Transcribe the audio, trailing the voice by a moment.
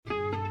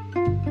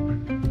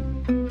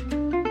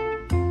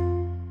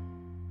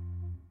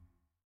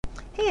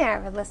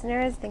avid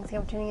listeners. Thanks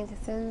again for tuning into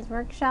Sims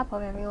Workshop.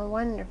 Hope you're having a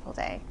wonderful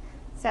day.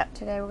 So,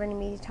 today we're going to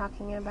be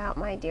talking about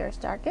My Dearest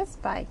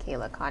Darkest by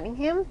Kayla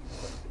Cottingham.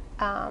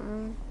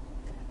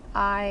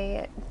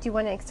 I do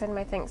want to extend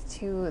my thanks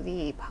to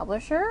the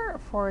publisher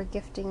for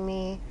gifting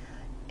me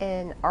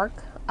an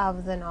arc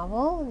of the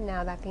novel.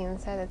 Now, that being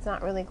said, it's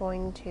not really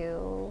going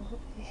to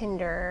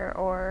hinder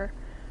or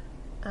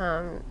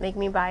make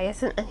me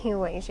biased in any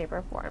way, shape,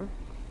 or form.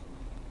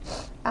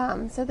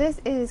 So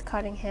this is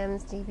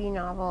Cottingham's debut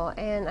novel,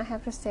 and I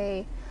have to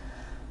say,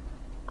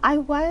 I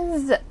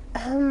was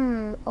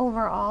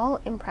overall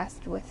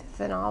impressed with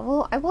the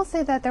novel. I will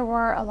say that there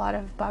were a lot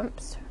of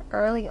bumps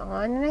early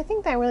on, and I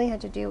think that really had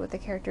to do with the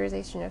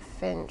characterization of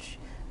Finch,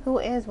 who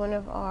is one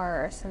of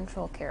our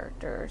central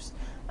characters.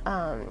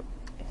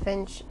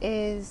 Finch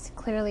is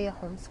clearly a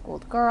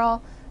homeschooled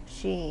girl.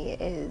 She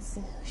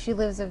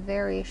lives a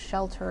very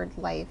sheltered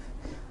life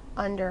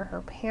under her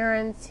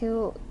parents,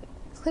 who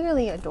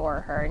clearly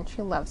adore her, and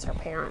she loves her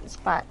parents,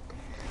 but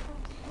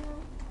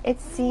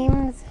it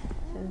seems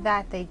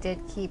that they did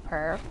keep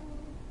her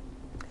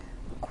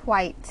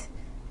quite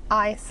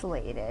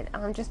isolated,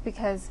 just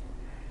because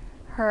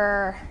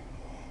her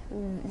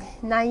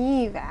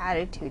naive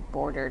attitude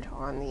bordered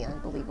on the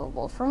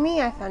unbelievable. For me,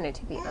 I found it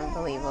to be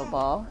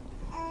unbelievable.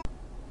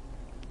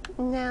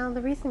 Now,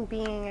 the reason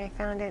being I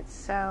found it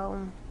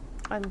so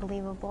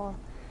unbelievable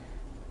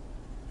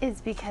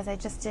is because I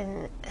just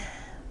didn't...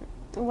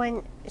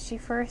 When she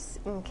first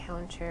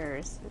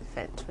encounters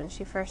Finch, when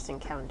she first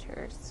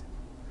encounters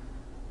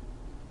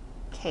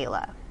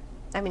Kayla,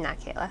 I mean not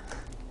Kayla,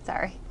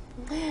 sorry,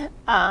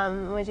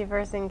 when she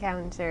first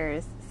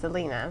encounters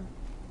Selena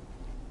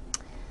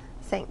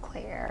St.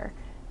 Clair,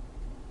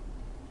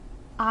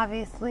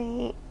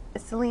 obviously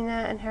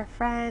Selena and her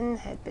friend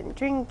had been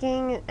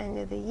drinking at the end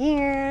of the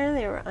year.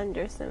 They were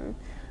under some,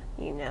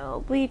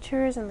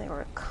 bleachers, and they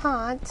were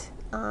caught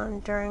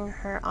during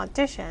her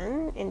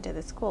audition into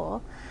the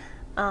school.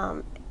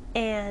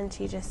 And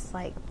she just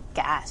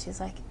gasped. She's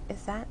like,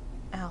 "Is that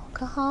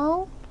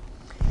alcohol?"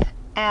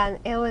 And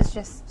it was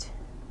just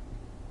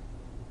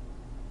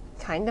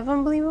kind of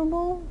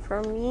unbelievable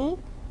for me.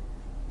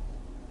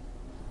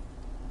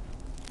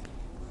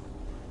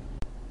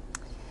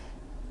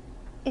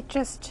 It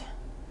just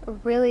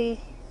really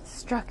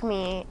struck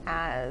me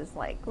as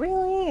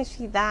really? Is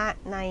she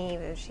that naive?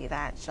 Is she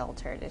that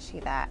sheltered? Is she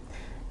that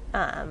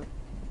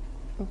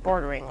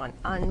bordering on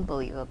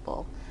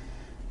unbelievable?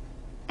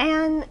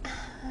 And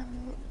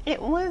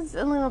it was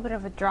a little bit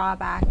of a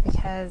drawback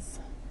because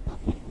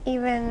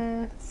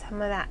even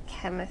some of that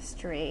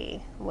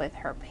chemistry with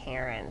her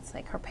parents,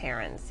 her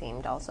parents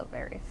seemed also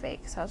very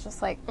fake. So I was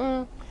just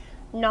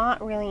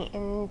not really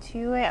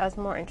into it. I was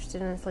more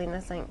interested in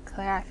Selena St.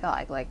 Clair. I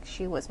felt like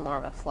she was more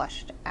of a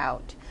fleshed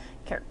out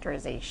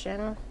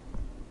characterization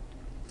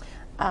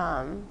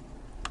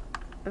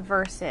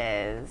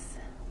versus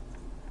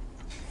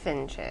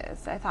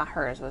Finch's. I thought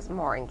hers was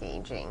more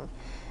engaging.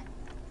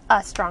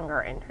 A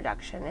stronger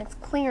introduction. It's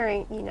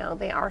clear,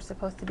 they are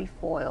supposed to be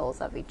foils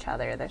of each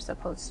other. They're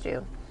supposed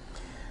to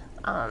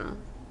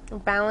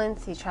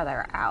balance each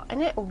other out,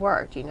 and it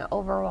worked.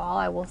 Overall,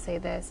 I will say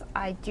this: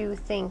 I do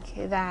think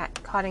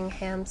that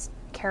Cottingham's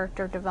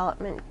character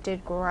development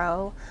did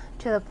grow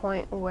to the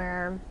point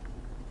where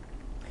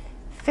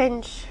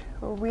Finch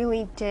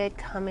really did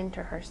come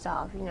into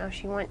herself.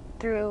 She went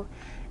through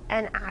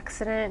an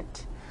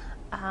accident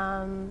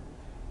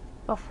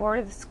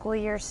before the school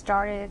year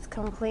started. It's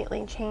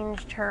completely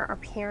changed her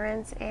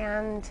appearance,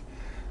 and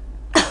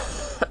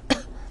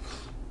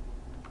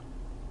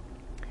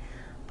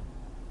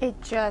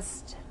it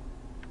just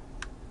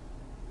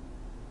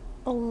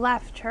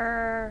left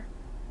her,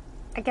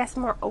 I guess,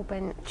 more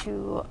open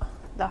to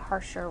the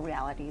harsher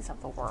realities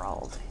of the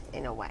world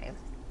in a way.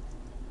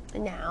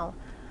 Now,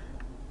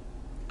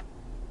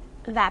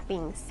 that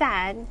being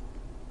said,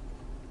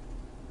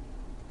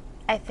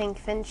 I think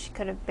Finch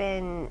could have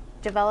been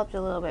developed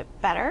a little bit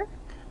better.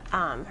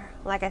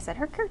 Like I said,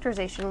 her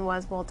characterization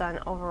was well done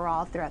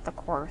overall throughout the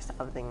course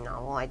of the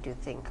novel. I do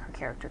think her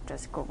character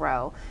does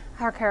grow.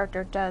 Her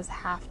character does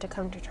have to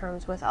come to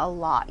terms with a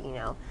lot,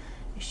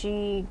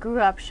 She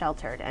grew up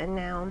sheltered, and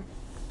now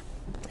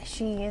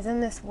she is in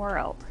this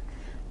world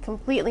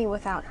completely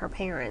without her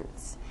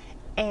parents.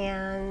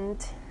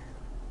 And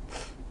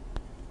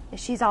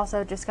she's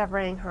also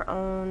discovering her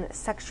own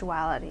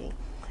sexuality.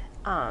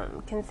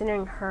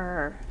 Considering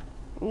her,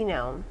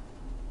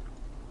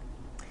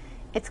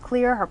 it's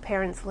clear her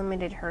parents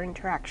limited her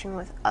interaction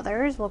with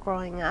others while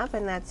growing up,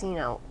 and that's,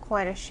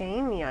 quite a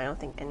shame. I don't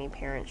think any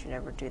parent should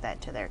ever do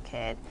that to their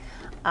kid,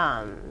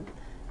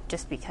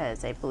 just because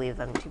they believe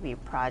them to be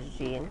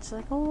prodigy, and it's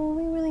oh,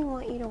 we really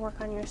want you to work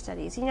on your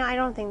studies. I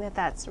don't think that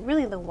that's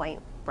really the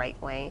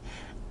right way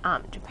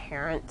to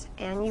parent,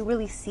 and you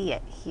really see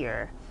it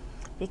here,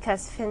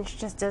 because Finch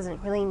just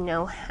doesn't really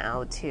know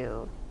how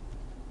to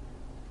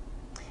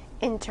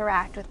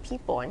interact with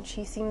people, and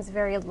she seems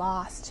very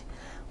lost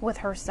with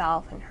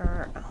herself and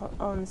her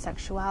own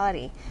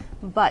sexuality.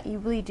 But you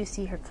really do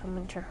see her come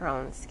into her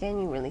own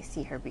skin. You really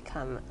see her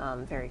become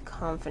very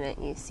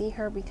confident. You see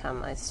her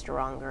become a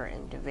stronger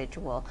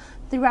individual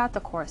throughout the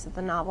course of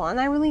the novel. And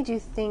I really do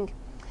think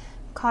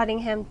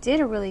Cottingham did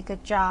a really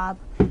good job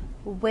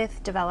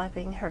with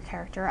developing her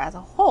character as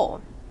a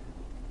whole.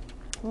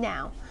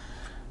 Now,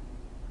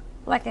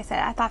 like I said,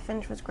 I thought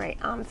Finch was great.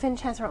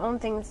 Finch has her own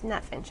things,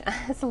 not Finch,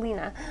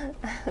 Selena.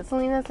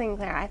 Selena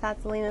Sinclair. I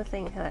thought Selena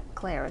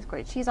Sinclair was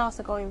great. She's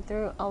also going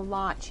through a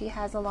lot. She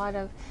has a lot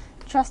of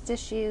trust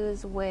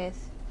issues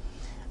with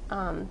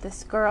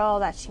this girl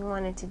that she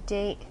wanted to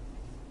date,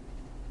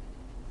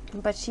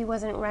 but she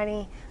wasn't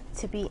ready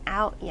to be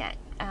out yet,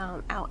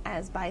 out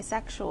as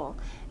bisexual.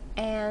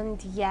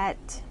 And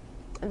yet,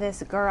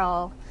 this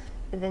girl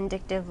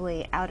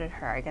vindictively outed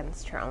her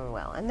against her own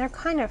will. And they're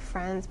kind of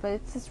friends, but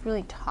it's this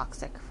really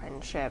toxic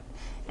friendship,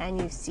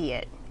 and you see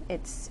it.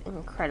 It's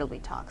incredibly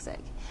toxic.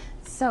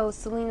 So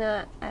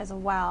Selena, as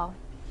well,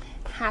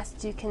 has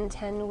to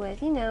contend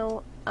with,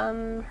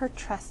 her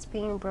trust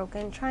being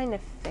broken, trying to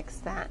fix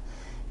that,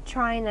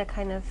 trying to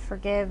kind of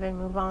forgive and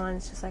move on.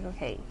 It's just like,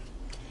 okay,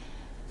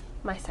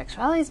 my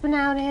sexuality's been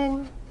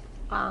outed.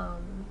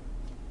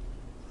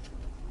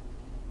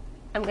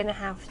 I'm going to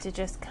have to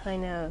just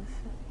kind of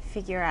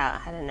figure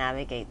out how to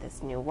navigate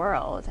this new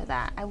world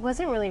that I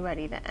wasn't really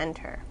ready to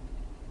enter.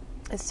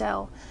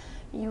 So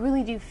you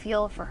really do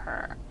feel for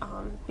her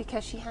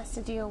because she has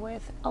to deal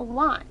with a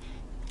lot.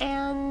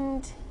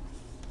 And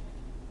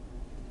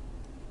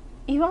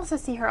you also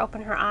see her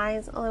open her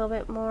eyes a little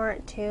bit more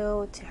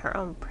to her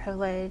own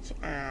privilege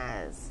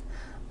as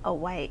a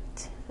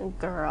white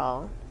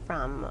girl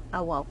from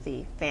a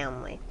wealthy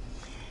family.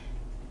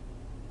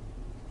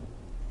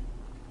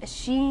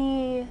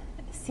 She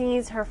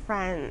sees her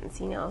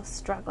friends,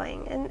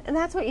 struggling. And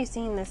that's what you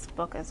see in this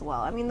book as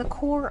well. I mean, the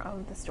core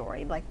of the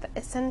story, like the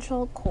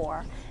essential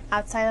core,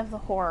 outside of the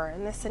horror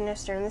and the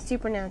sinister and the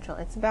supernatural,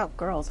 it's about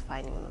girls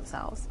finding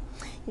themselves.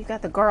 You've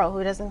got the girl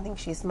who doesn't think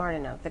she's smart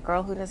enough, the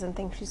girl who doesn't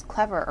think she's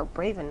clever or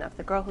brave enough,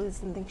 the girl who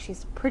doesn't think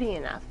she's pretty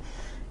enough.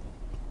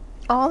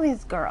 All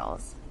these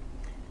girls,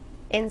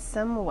 in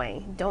some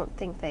way, don't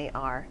think they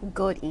are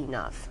good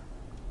enough.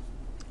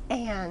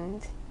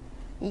 And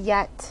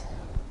yet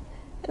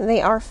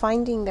they are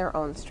finding their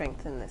own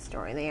strength in this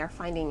story. They are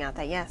finding out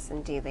that, yes,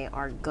 indeed, they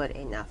are good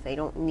enough. They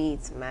don't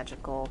need some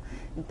magical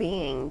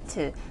being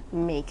to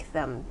make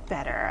them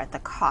better at the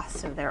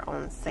cost of their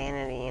own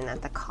sanity and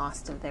at the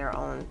cost of their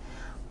own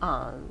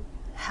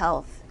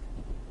health.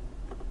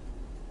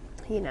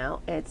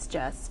 It's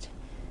just,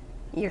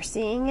 you're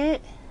seeing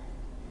it,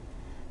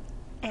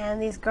 and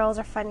these girls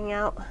are finding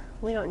out,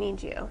 we don't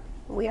need you.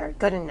 We are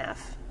good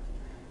enough.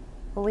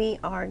 We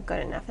are good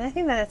enough. And I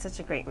think that is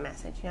such a great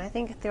message. I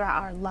think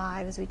throughout our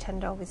lives, we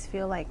tend to always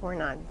feel like we're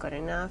not good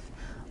enough.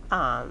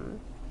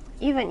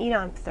 Even,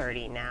 I'm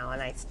 30 now,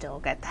 and I still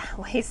get that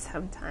way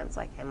sometimes.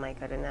 Like, am I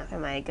good enough?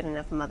 Am I a good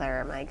enough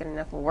mother? Am I a good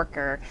enough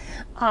worker?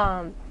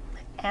 Am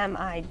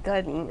I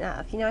good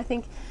enough? I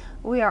think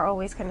we are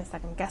always kind of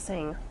second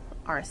guessing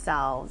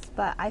ourselves.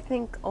 But I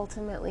think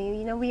ultimately,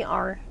 we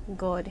are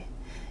good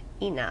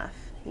enough.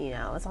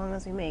 As long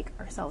as we make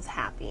ourselves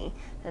happy,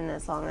 and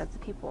as long as the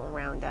people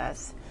around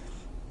us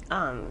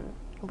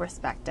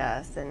respect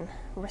us and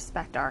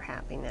respect our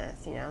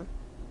happiness,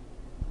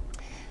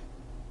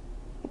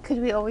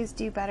 Could we always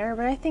do better?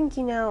 But I think,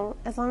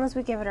 as long as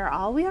we give it our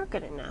all, we are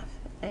good enough.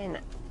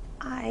 And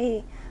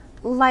I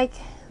like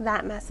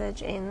that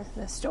message in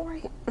the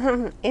story.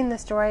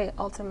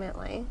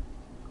 Ultimately.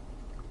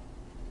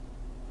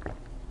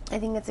 I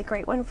think it's a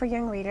great one for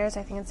young readers.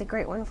 I think it's a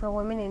great one for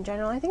women in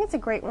general. I think it's a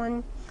great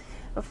one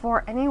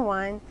for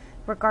anyone,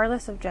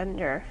 regardless of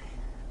gender,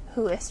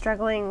 who is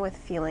struggling with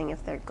feeling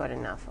if they're good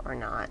enough or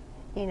not,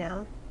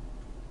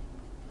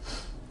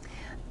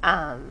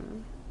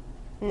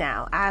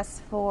 Now,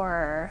 as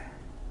for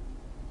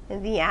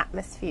the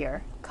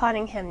atmosphere,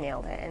 Cottingham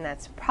nailed it, and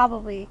that's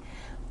probably,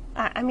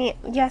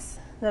 yes,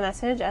 the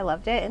message, I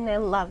loved it, and I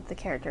loved the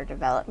character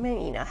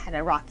development. Had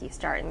a rocky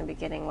start in the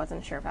beginning,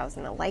 wasn't sure if I was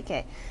going to like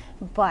it,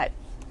 but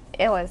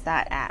it was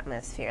that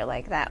atmosphere,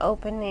 like that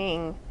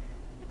opening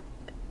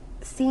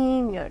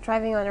scene,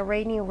 driving on a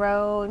rainy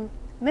road,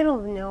 middle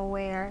of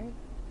nowhere,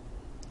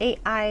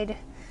 8-eyed,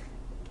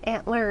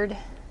 antlered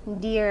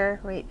deer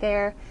right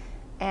there,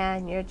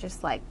 and you're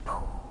just like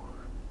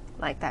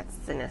that's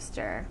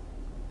sinister.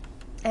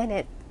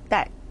 And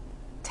that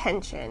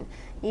tension,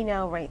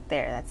 right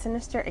there, that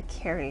sinister, it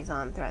carries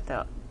on throughout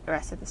the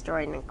rest of the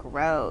story, and it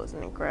grows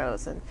and it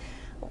grows. And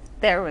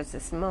there was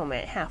this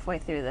moment halfway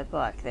through the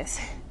book, this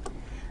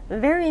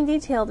very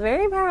detailed,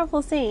 very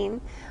powerful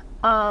scene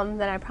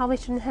that I probably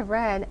shouldn't have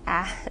read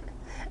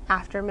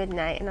after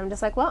midnight, and I'm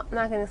just like, well, I'm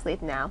not going to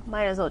sleep now.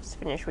 Might as well just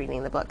finish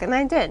reading the book. And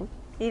I did.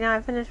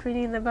 I finished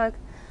reading the book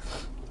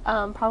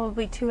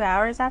probably 2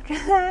 hours after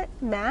that,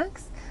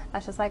 max. I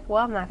was just like,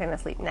 well, I'm not going to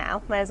sleep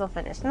now. Might as well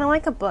finish. And I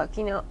like a book.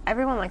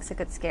 Everyone likes a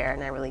good scare,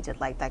 and I really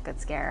did like that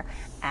good scare.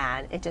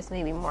 And it just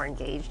made me more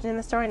engaged in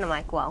the story. And I'm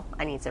like, well,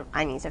 I need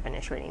to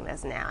finish reading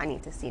this now. I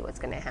need to see what's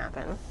going to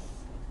happen.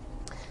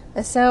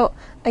 So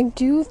I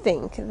do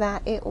think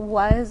that it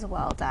was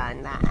well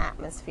done, that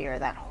atmosphere,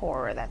 that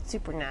horror, that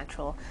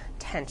supernatural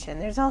tension.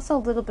 There's also a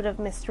little bit of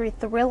mystery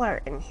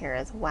thriller in here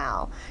as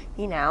well,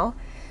 you know.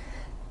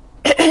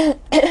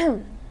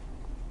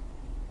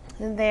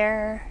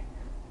 There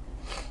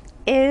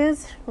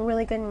is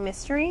really good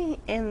mystery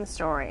in the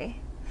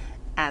story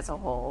as a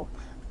whole,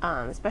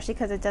 especially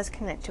because it does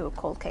connect to a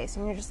cold case,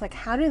 and you're just like,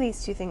 how do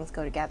these two things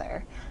go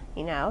together,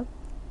 you know?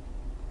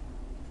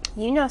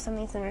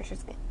 Something sinister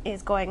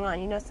is going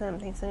on.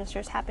 Something sinister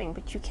is happening,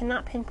 but you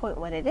cannot pinpoint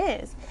what it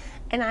is.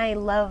 And I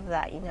love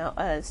that,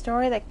 a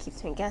story that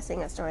keeps me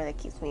guessing, a story that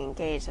keeps me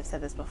engaged. I've said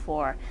this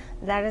before.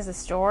 That is a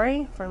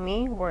story, for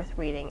me, worth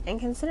reading. And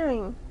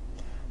considering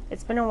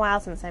it's been a while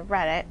since I've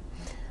read it,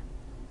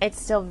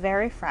 it's still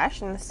very fresh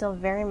and it's still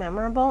very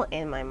memorable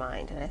in my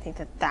mind. And I think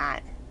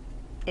that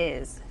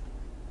is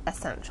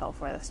essential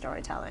for the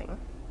storytelling.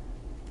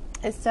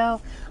 And so,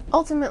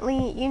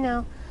 ultimately,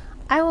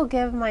 I will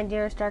give My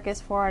Dearest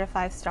Darkest 4 out of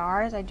 5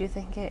 stars. I do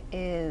think it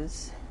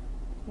is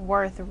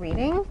worth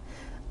reading.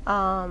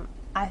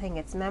 I think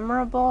it's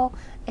memorable.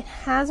 It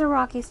has a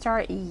rocky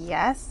start,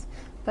 yes,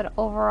 but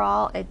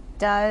overall it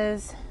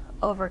does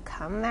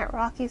overcome that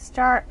rocky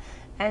start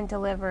and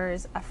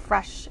delivers a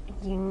fresh,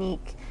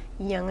 unique,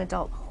 young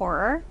adult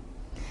horror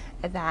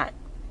that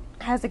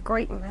has a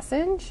great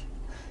message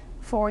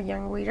for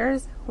young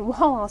readers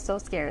while also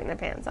scaring the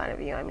pants out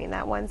of you. I mean,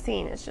 that one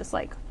scene is just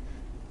like,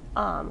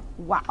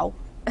 wow.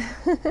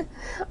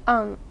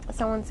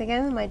 So once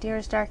again, My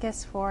Dearest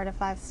Darkest 4 out of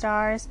 5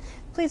 stars.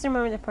 Please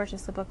remember to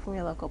purchase the book from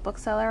your local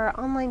bookseller or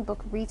online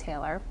book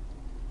retailer.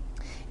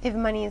 If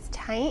money is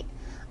tight,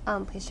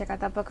 please check out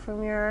that book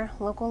from your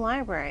local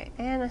library.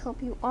 And I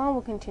hope you all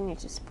will continue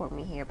to support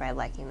me here by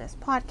liking this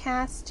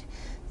podcast,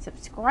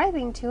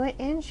 subscribing to it,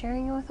 and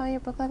sharing it with all your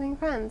book-loving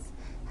friends.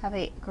 Have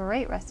a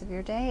great rest of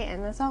your day,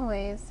 and as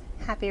always,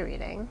 happy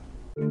reading.